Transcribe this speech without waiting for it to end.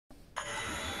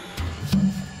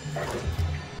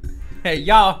Hey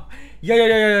yo,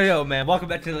 man, welcome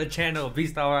back to the channel of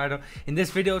V-Style. In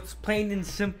this video, it's plain and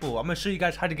simple. I'm gonna show you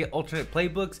guys how to get alternate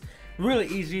playbooks. Really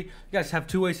easy. You guys have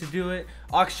two ways to do it.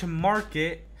 Auction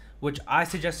market, which I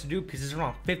suggest to do because it's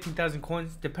around 15,000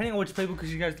 coins, depending on which playbook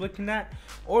you guys looking at.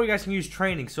 Or you guys can use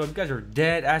training. So if you guys are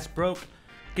dead ass broke,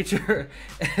 get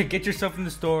yourself in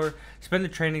the store, spend the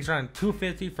trainings around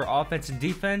 250 for offense and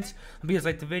defense. Hope you guys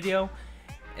like the video,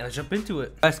 and let's jump into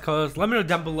it. Westcoast, let me know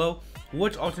down below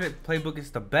which alternate playbook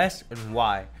is the best and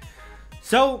why.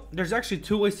 So there's actually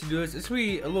two ways to do this. It's gonna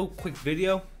be a little quick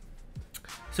video.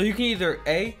 So you can either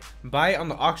A, buy it on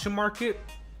the auction market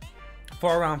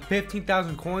for around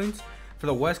 15,000 coins for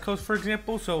the West Coast, for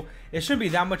example. So it shouldn't be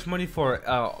that much money for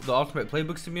the ultimate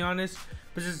playbooks, to be honest,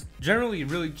 but it's generally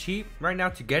really cheap right now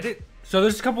to get it. So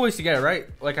there's a couple ways to get it, right?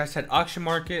 Like I said, auction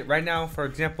market right now, for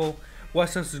example,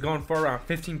 West Coast is going for around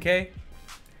 15K.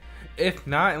 If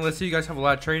not, and let's say you guys have a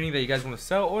lot of training that you guys want to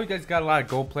sell, or you guys got a lot of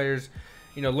gold players,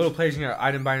 you know, little players in your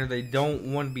item binder they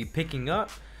don't want to be picking up.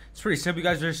 It's pretty simple. You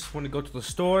guys just want to go to the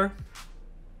store.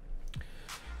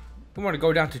 You want to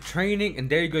go down to training, and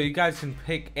there you go. You guys can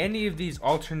pick any of these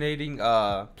alternating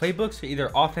playbooks for either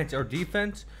offense or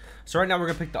defense. So right now we're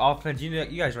gonna pick the offense. You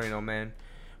guys already know, man.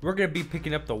 We're gonna be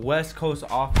picking up the West Coast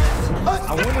offense.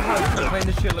 I wonder how they're playing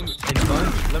this year. Let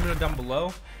me know down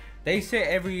below. They say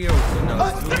every year, you know,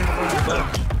 West Coast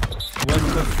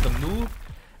is the move.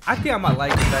 I think I might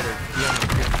like it better, to be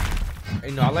honest.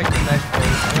 You know, I like the mesh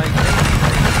plays. I like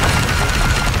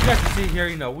it. You guys can see here,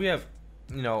 you know, we have,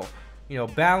 you know,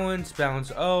 balance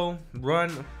O,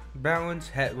 run, balance,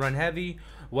 run heavy,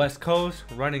 West Coast,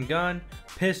 run and gun,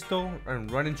 pistol, and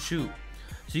run and shoot.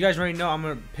 So you guys already know I'm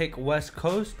gonna pick West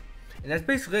Coast, and that's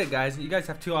basically it, guys. You guys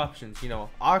have two options, you know,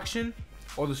 auction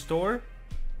or the store.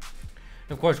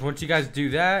 Of course, once you guys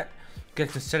do that, you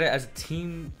guys can set it as a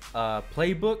team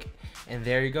playbook, and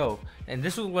there you go. And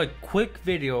this was like quick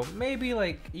video, maybe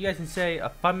like you guys can say a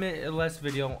 5-minute or less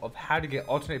video of how to get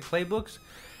alternate playbooks.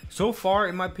 So far,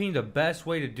 in my opinion, the best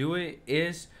way to do it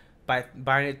is by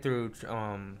buying it through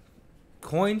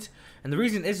coins, and the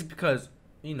reason is because,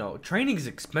 you know, training is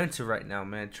expensive right now,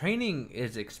 man. Training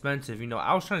is expensive. You know,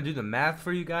 I was trying to do the math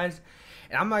for you guys,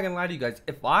 and I'm not gonna lie to you guys.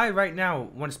 If I right now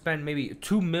want to spend maybe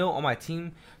 2 mil on my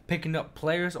team picking up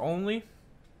players only,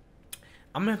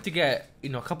 I'm gonna have to get, you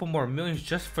know, a couple more millions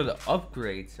just for the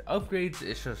upgrades. Upgrades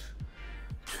is just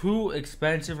too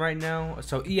expensive right now.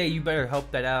 So EA, you better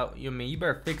help that out. You know what I mean? You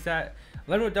better fix that.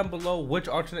 Let me know down below which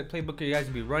alternate playbook you guys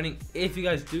will be running, if you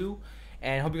guys do.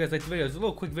 And hope you guys like the video. It's a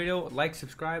little quick video. Like,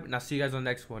 subscribe, and I'll see you guys on the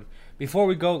next one. Before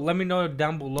we go, let me know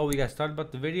down below what you guys thought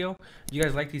about the video. Do you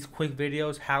guys like these quick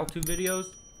videos, how-to videos?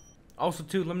 Also,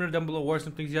 too, let me know down below what are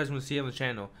some things you guys want to see on the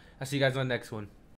channel. I'll see you guys on the next one.